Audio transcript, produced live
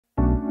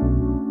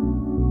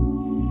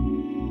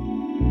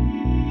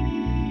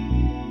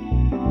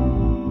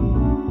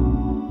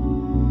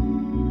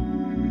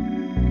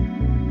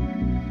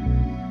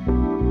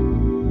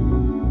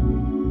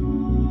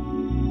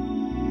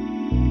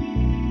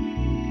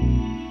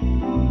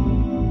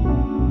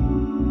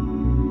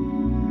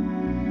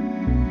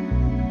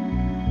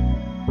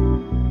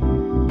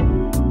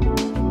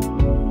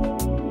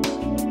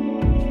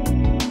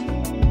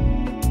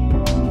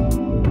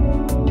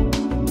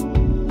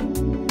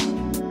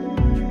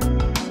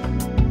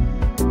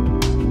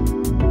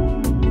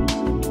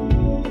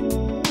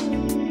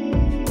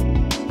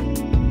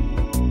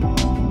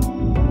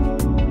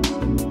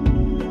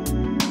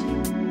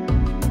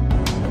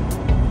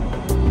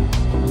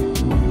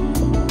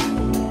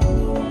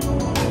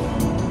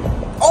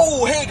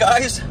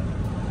guys,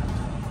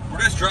 we're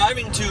just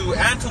driving to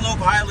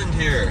Antelope Island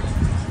here.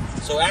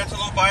 So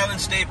Antelope Island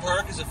State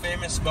Park is a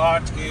famous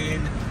spot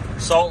in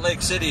Salt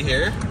Lake City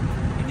here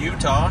in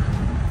Utah.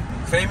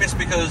 Famous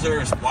because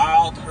there's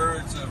wild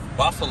herds of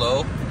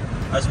buffalo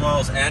as well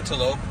as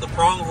antelope, the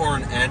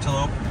pronghorn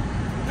antelope.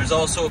 There's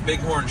also a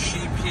bighorn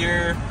sheep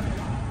here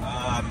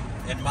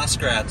and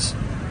muskrats.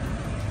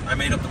 I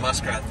made up the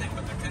muskrat thing,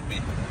 but there could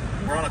be.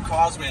 We're on a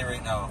causeway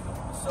right now.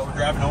 So we're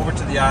driving over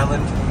to the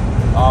island.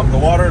 The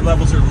water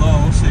levels are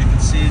low, so you can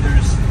see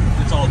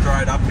it's all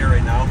dried up here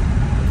right now.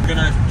 We're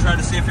gonna try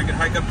to see if we can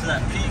hike up to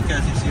that peak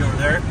as you see over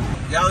there.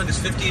 The island is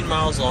 15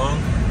 miles long,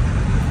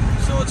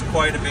 so it's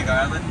quite a big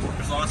island.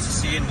 There's lots to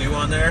see and do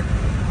on there.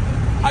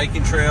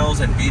 Hiking trails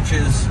and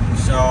beaches,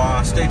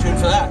 so stay tuned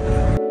for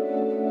that.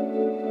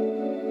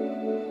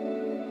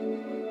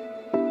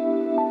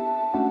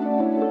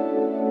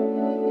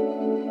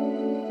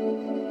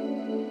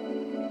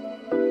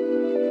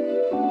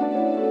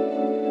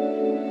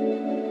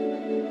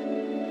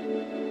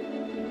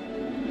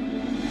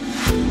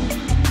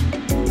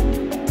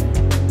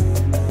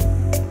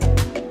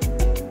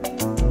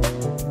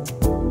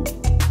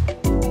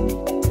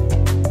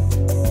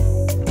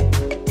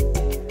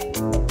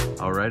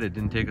 It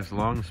didn't take us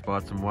long to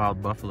spot some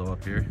wild buffalo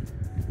up here.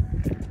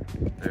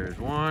 There's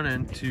one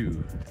and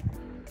two.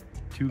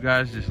 Two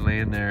guys just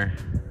laying there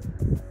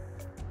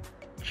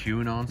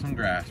chewing on some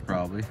grass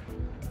probably.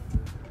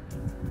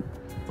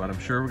 But I'm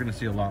sure we're gonna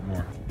see a lot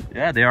more.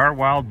 Yeah, they are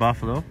wild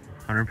buffalo,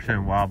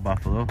 100% wild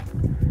buffalo.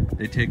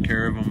 They take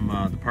care of them,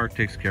 the park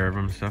takes care of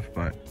them and stuff,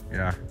 but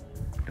yeah,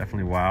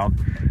 definitely wild.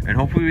 And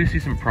hopefully we see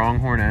some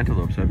pronghorn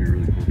antelopes, that'd be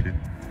really cool too.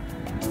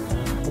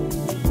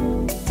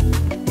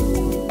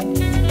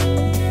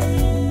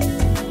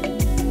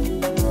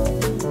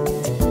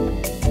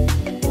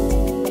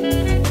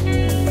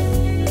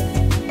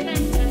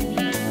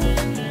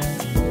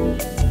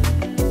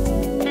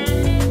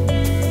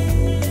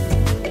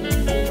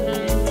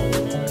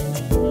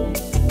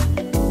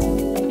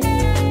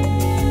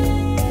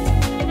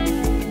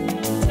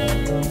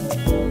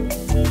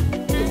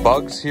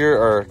 Bugs here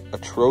are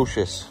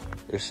atrocious.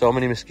 There's so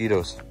many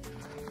mosquitoes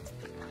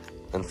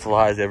and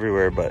flies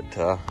everywhere, but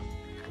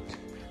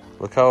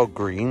look how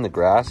green the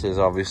grass is.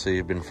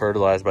 Obviously been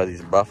fertilized by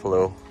these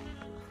buffalo.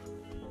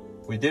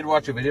 We did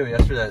watch a video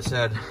yesterday that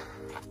said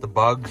the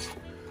bugs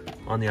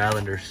on the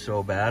island are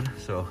so bad,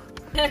 so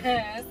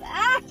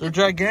they're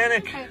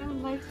gigantic. I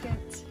don't like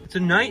it. It's a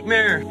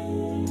nightmare.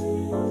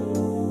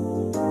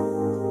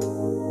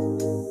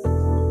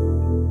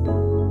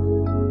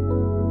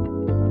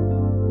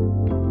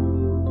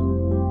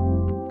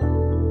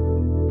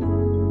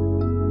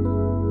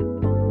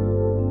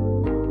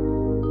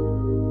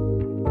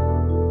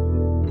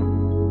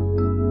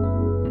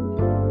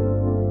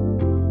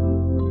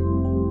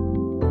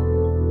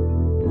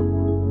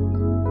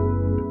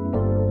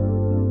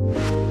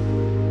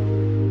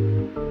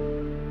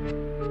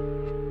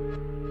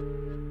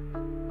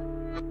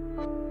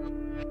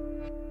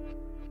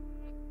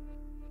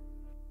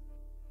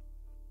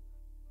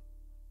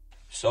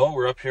 So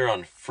we're up here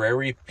on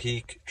Frary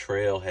Peak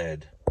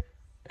trailhead,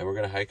 and we're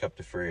gonna hike up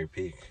to Frary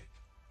Peak.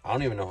 I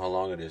don't even know how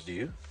long it is, do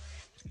you?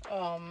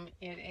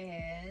 It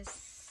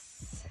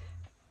is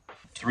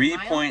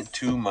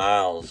 3.2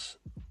 miles,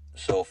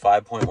 so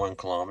 5.1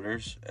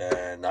 kilometers,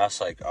 and that's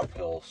like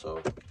uphill,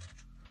 so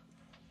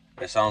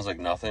it sounds like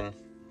nothing.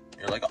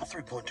 You're like, oh,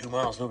 3.2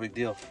 miles, no big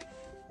deal.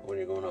 When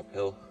you're going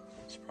uphill,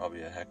 it's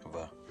probably a heck of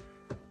a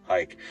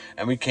hike.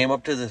 And we came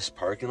up to this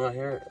parking lot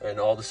here, and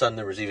all of a sudden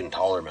there was even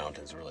taller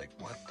mountains. We're like,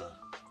 what the?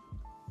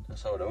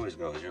 That's how it always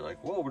goes. You're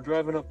like, whoa, we're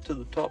driving up to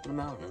the top of the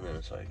mountain, and then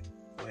it's like,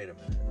 wait a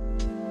minute.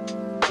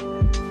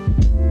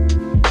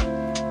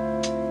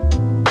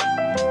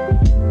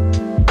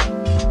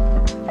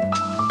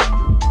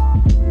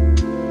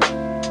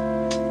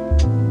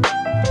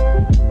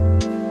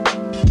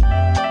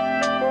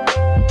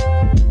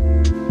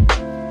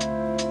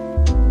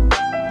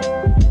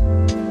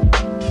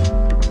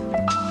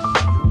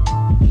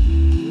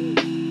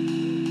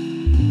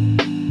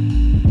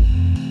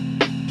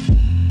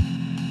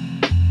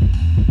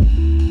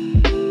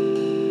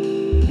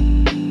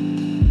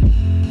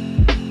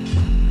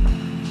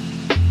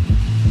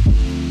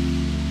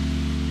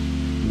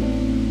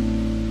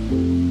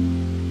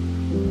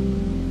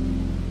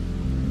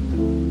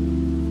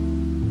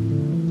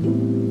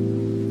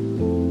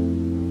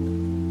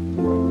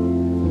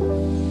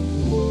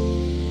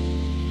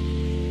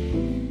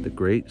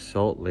 Great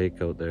Salt Lake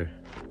out there.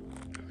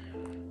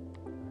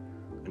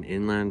 An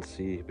inland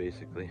sea,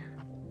 basically.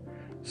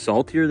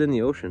 Saltier than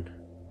the ocean.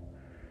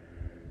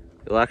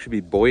 It'll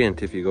actually be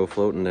buoyant if you go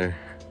floating there.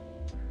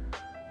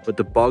 But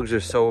the bugs are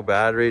so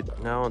bad right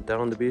now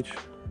down the beach.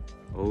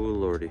 Oh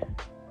lordy.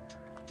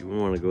 You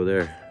wouldn't want to go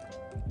there.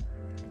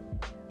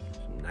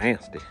 It's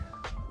nasty.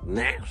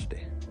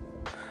 Nasty.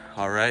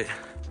 Alright.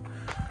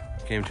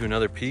 Came to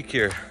another peak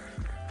here.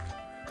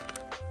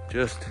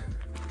 Just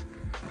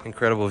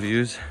incredible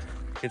views.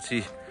 You can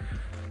see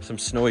some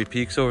snowy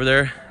peaks over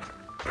there.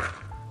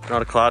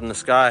 Not a cloud in the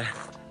sky.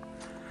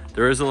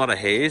 There is a lot of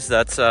haze.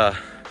 That's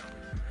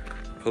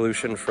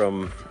pollution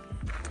from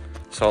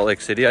Salt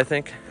Lake City, I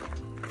think.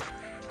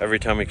 Every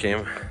time we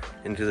came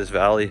into this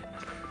valley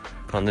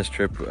on this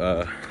trip,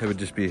 it would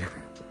just be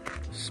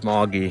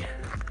smoggy.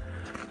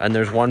 And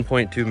there's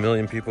 1.2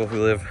 million people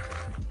who live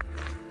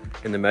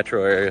in the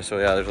metro area, so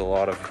yeah, there's a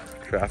lot of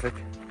traffic.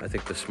 I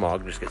think the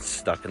smog just gets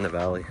stuck in the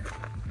valley.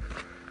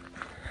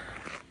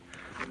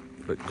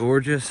 But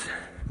gorgeous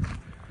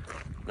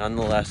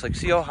nonetheless. Like,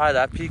 see how high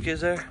that peak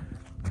is there?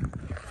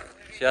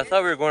 See, I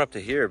thought we were going up to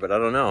here, but I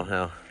don't know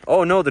now.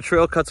 Oh no, the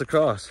trail cuts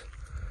across.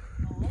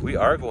 We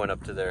are going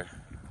up to there.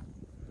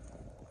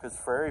 Because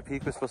Frary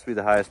Peak was supposed to be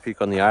the highest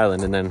peak on the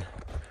island, and then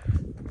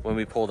when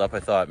we pulled up, I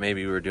thought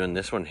maybe we were doing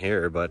this one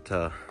here, but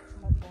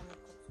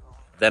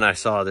then I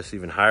saw this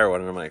even higher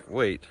one, and I'm like,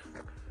 wait.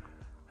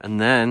 And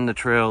then the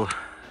trail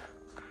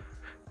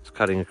is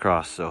cutting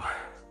across, so.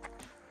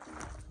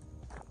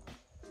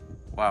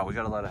 Wow, we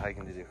got a lot of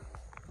hiking to do.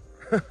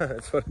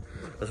 that's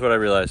what I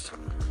realized.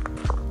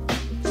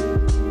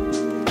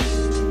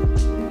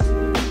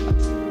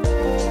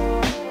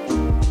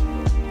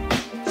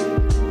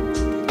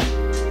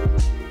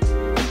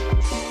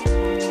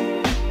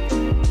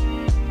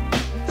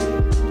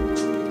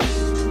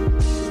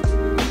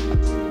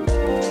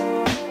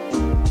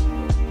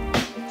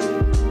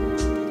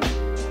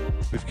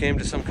 Came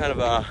to some kind of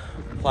a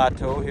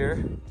plateau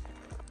here.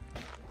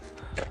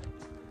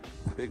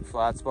 Big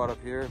flat spot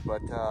up here,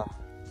 but I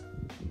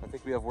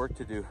think we have work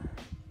to do.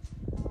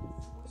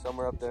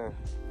 Somewhere up there.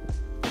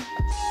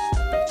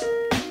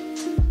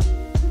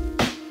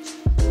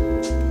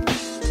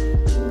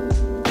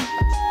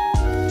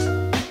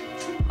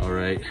 All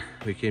right,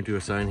 we came to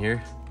a sign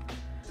here.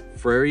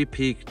 Frary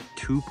Peak,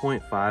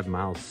 2.5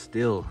 miles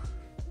still.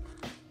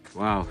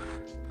 Wow.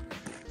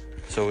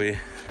 So we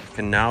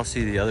can now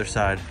see the other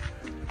side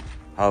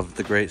of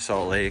the Great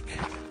Salt Lake.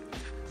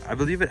 I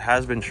believe it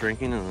has been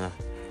shrinking in the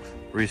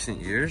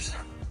recent years,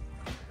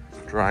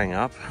 drying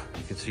up.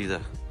 You can see the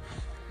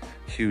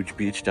huge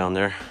beach down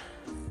there.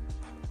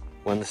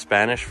 When the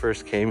Spanish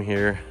first came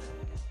here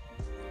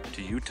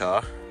to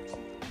Utah,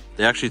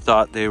 they actually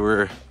thought they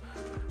were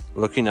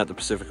looking at the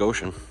Pacific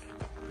Ocean.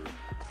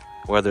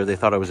 Whether they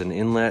thought it was an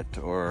inlet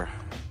or...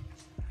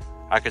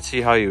 I could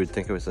see how you would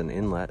think it was an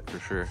inlet for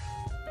sure.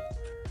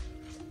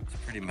 It's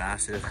pretty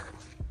massive.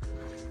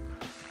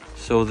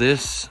 So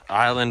this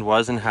island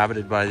was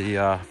inhabited by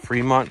the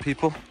Fremont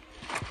people,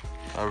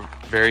 a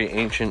very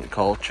ancient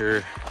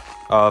culture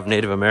of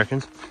Native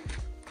Americans.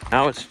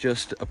 Now it's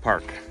just a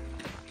park.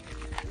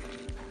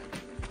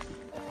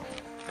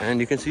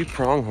 And you can see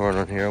pronghorn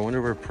on here. I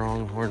wonder where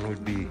pronghorn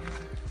would be.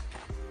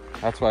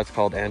 That's why it's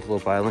called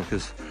Antelope Island,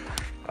 because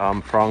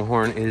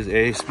pronghorn is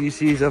a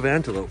species of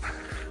antelope.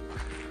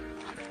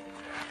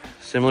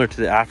 Similar to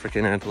the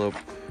African antelope.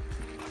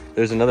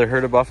 There's another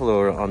herd of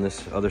buffalo on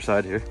this other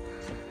side here.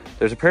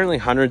 There's apparently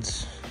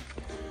hundreds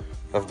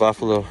of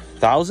buffalo.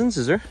 Thousands,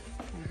 is there?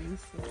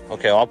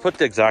 Okay, I'll put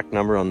the exact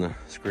number on the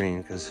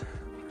screen because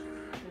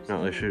not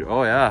really sure.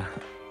 Oh yeah,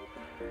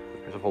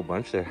 there's a whole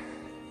bunch there.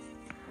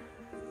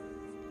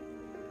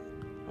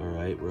 All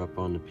right, we're up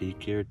on the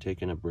peak here,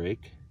 taking a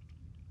break.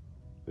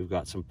 We've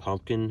got some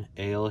pumpkin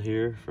ale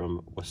here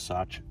from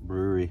Wasatch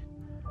Brewery.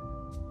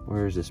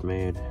 Where is this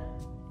made?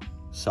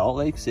 Salt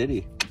Lake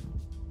City.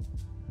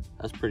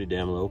 That's pretty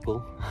damn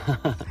local.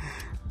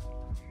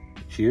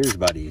 Cheers,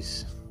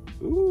 buddies.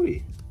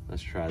 Ooh,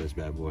 let's try this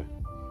bad boy.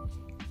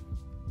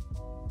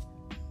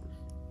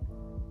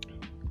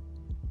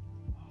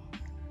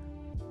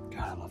 God,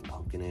 I love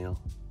pumpkin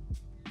ale.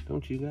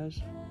 Don't you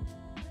guys?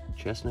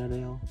 Chestnut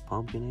ale,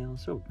 pumpkin ale,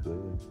 so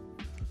good.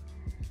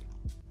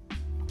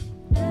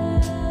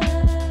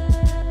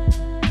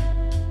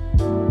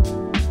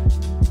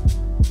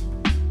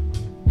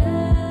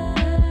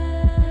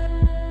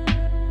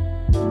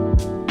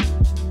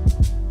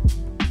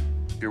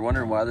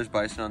 Wondering why there's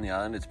bison on the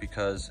island, it's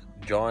because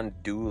John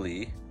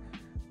Dooley,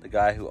 the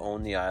guy who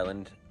owned the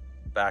island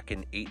back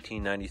in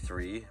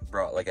 1893,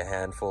 brought like a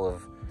handful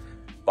of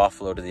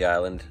buffalo to the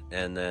island,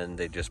 and then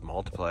they just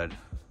multiplied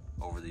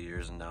over the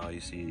years, and now you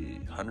see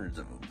hundreds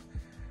of them.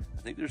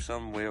 I think there's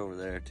some way over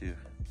there too.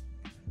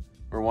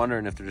 We're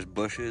wondering if there's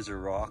bushes or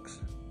rocks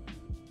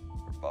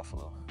or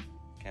buffalo.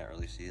 Can't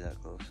really see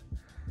that close.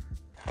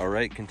 All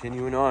right,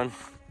 continuing on.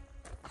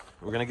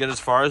 We're gonna get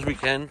as far as we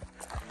can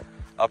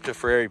up to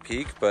Frary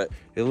Peak, but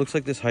it looks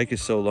like this hike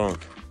is so long.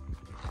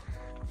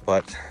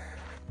 But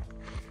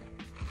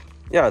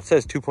yeah, it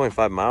says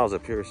 2.5 miles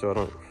up here, so I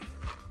don't,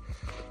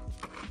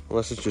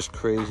 unless it's just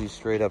crazy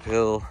straight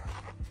uphill.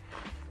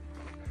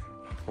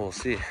 We'll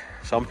see.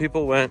 Some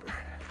people went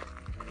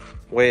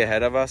way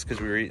ahead of us because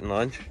we were eating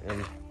lunch,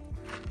 and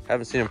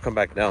haven't seen them come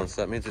back down,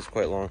 so that means it's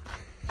quite long.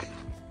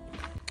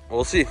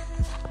 We'll see.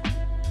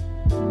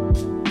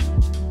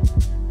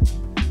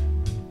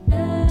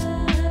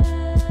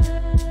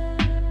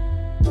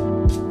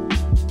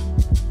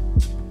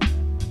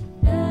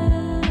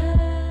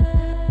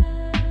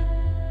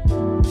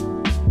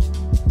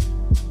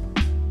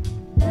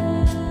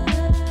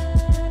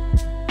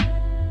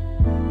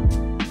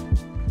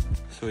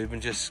 So we've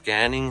been just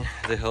scanning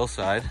the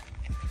hillside,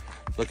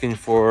 looking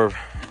for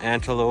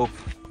antelope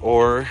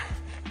or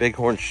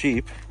bighorn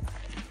sheep.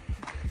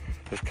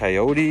 There's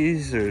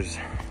coyotes, there's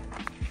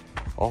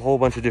a whole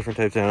bunch of different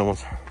types of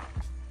animals.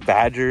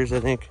 Badgers, I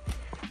think.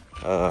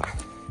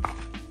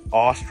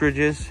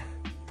 Ostriches.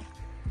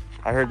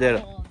 I heard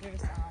that. Oh,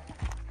 there's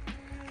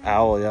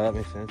Owl, yeah, that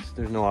makes sense.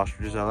 There's no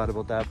ostriches. I lied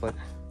about that, but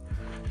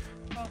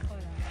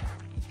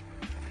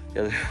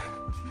yeah,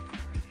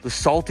 the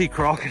salty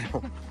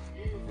crocodile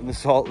in the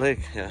Salt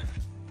Lake. Yeah,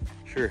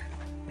 sure.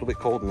 A little bit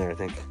cold in there, I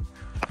think.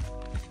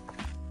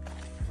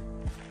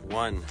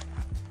 One.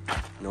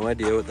 No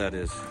idea what that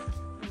is.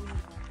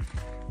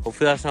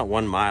 Hopefully that's not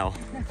 1 mile.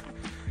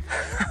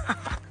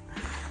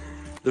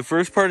 The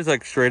first part is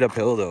like straight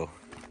uphill though.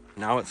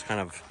 Now it's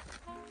kind of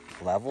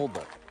level,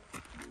 but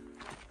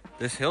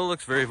this hill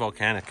looks very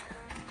volcanic.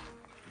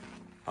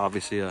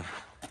 Obviously,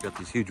 got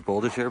these huge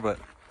boulders here, but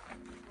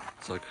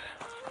it's like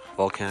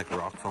volcanic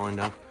rock falling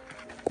down.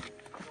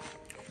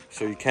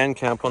 So you can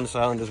camp on this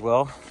island as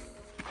well.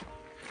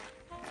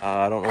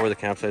 I don't know where the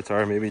campsites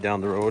are, maybe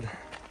down the road.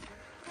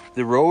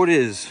 The road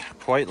is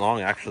quite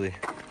long actually.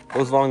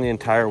 Goes along the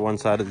entire one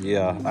side of the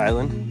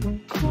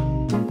island.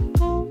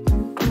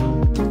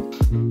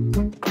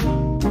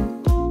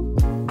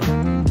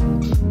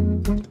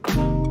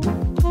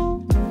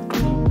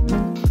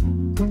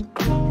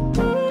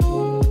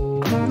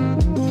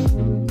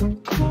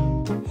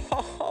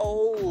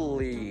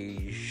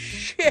 Holy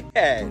shit!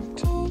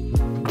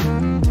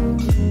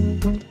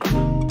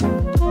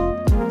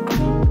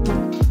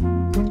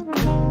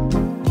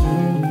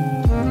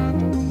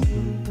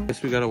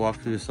 Guess we gotta walk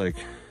through this like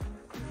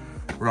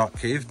rock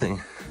cave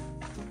thing.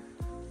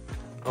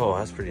 Oh,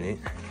 that's pretty neat.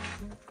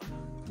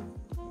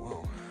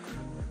 Whoa.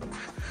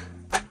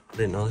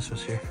 Didn't know this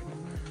was here.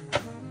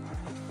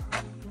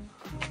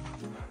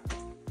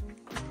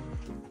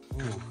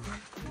 Ooh.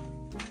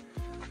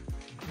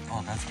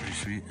 Oh, that's pretty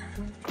sweet.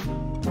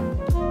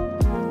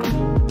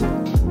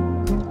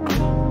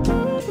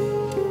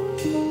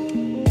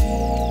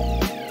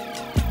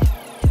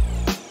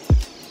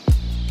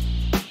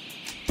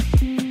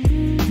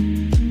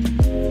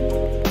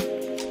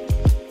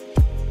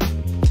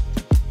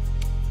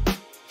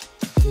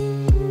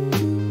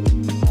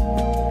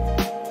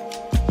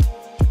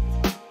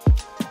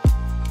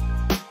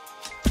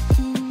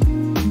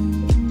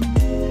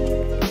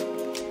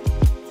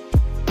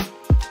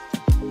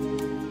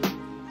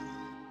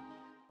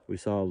 We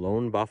saw a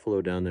lone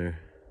buffalo down there.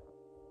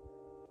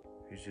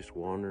 He's just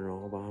wandering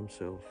all by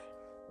himself.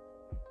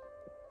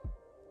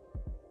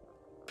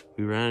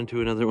 We ran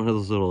into another one of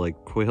those little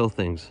like quail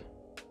things.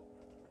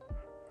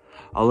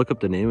 I'll look up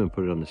the name and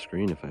put it on the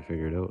screen if I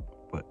figure it out.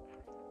 But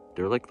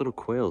they're like little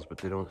quails, but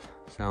they don't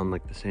sound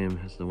like the same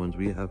as the ones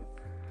we have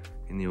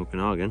in the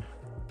Okanagan.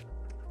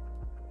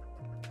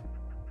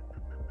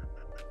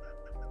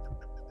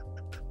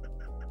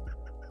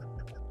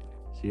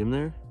 See him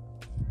there?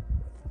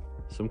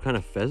 Some kind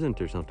of pheasant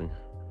or something.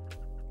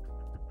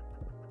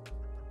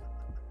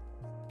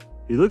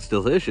 He looks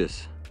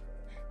delicious.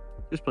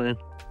 Just playing.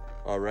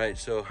 All right,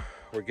 so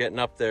we're getting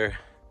up there.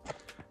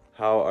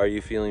 How are you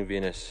feeling,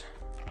 Venus?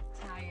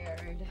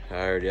 tired.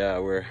 Tired, yeah.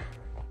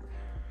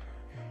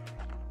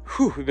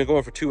 We've been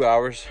going for 2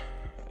 hours,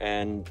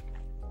 and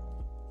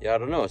yeah, I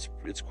don't know.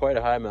 It's quite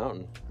a high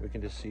mountain. We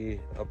can just see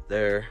up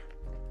there.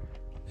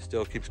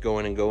 Still keeps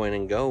going and going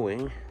and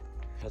going.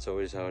 That's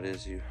always how it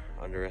is. You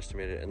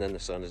underestimate it, and then the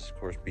sun is of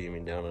course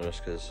beaming down on us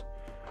because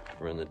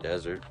we're in the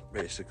desert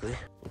basically.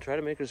 We'll try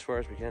to make it as far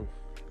as we can.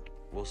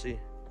 We'll see.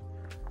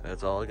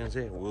 That's all I can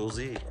say. We'll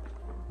see.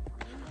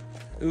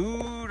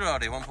 Ooh,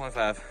 naughty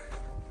 1.5.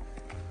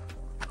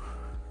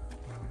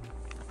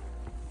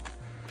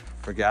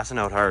 We're gassing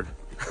out hard.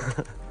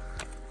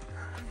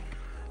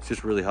 It's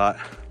just really hot.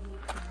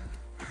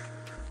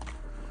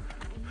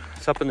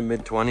 It's up in the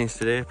mid-20s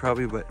today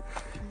probably, but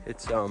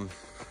it's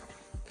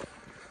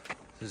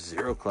there's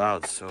 0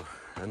 clouds, so,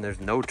 and there's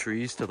no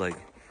trees to like,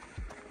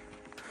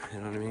 you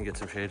know what I mean, get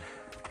some shade.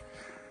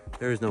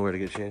 There is nowhere to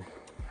get shade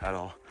at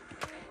all.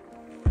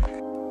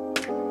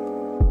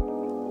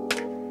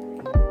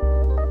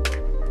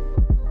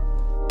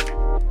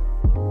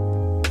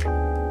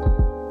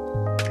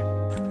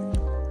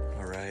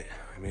 All right,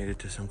 we made it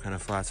to some kind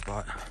of flat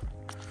spot.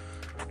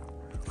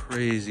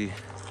 Crazy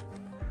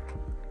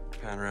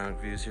panoramic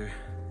views here.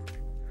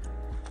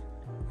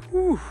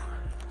 Whew,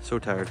 so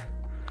tired.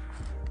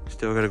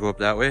 Still gotta go up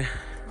that way.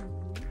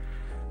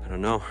 I don't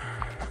know.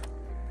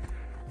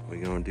 We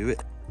gonna do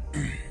it.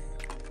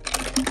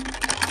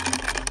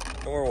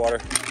 No more water.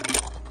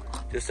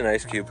 Just an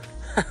ice cube.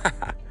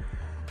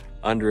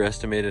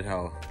 Underestimated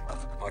how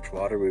much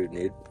water we would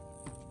need.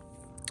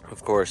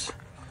 Of course.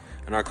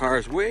 And our car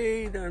is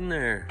way down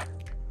there.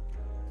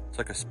 It's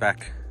like a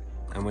speck.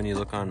 And when you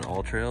look on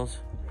all trails,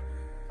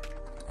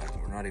 like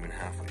we're not even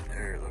halfway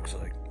there, it looks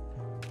like.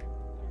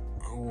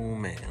 Oh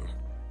man.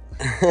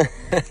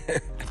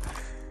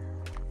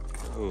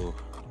 Oh,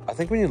 I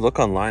think when you look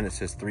online it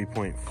says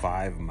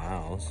 3.5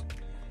 miles,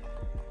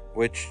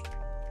 which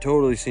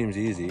totally seems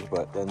easy,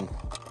 but then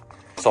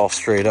It's all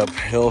straight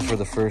uphill for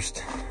the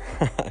first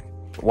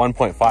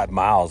 1.5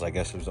 miles, I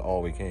guess was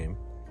all we came.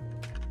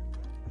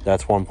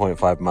 That's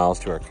 1.5 miles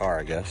to our car,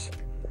 I guess.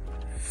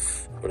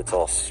 But it's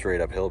all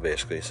straight uphill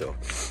basically, so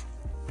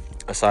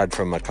aside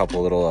from a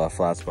couple little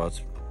flat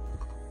spots,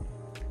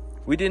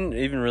 we didn't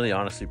even really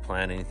honestly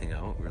plan anything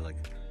out. We were like,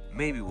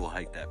 maybe we'll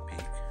hike that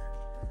peak.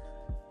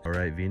 All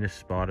right, Venus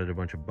spotted a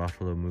bunch of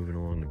buffalo moving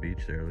along the beach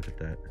there. Look at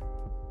that.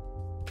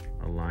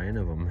 A line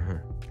of them.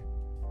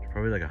 It's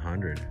probably like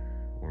 100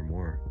 or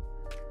more.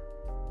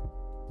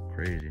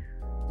 Crazy.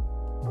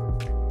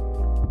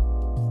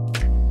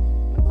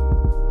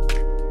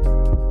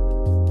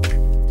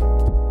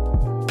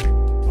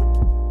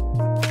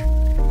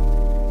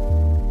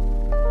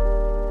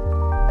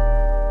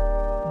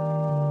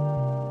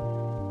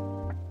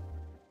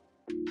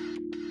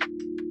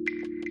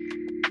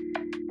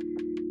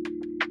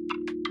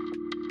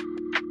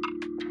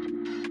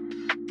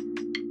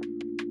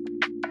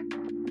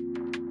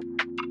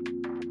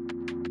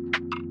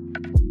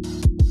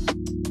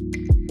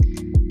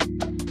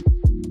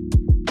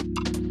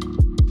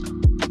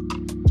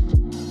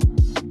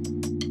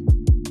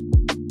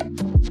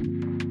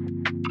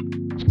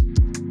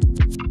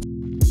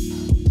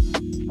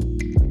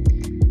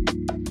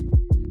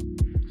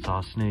 Saw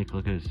a snake,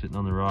 look at it sitting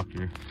on the rock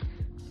here.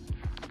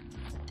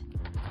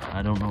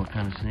 I don't know what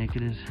kind of snake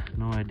it is,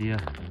 no idea.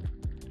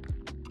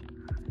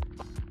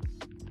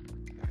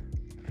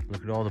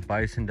 Look at all the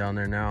bison down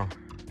there now.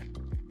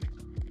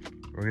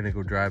 We're gonna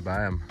go drive by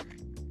them,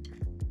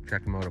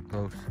 check them out up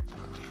close.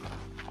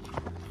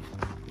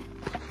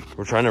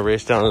 We're trying to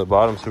race down to the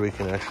bottom so we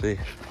can actually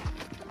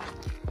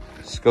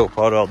scope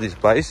out all these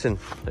bison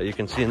that you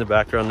can see in the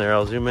background there.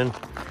 I'll zoom in.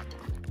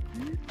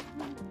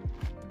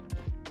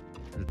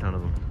 There's a ton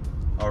of them.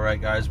 All right,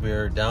 guys,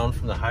 we're down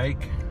from the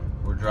hike.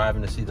 We're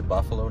driving to see the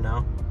buffalo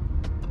now.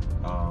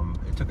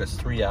 It took us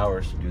 3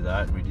 hours to do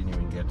that. We didn't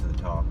even get to the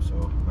top,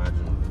 so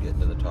imagine getting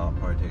to the top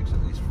probably takes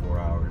at least 4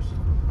 hours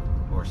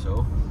or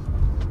so.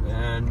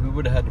 And we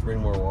would have had to bring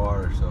more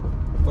water, so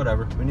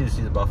whatever. We need to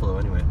see the buffalo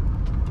anyway.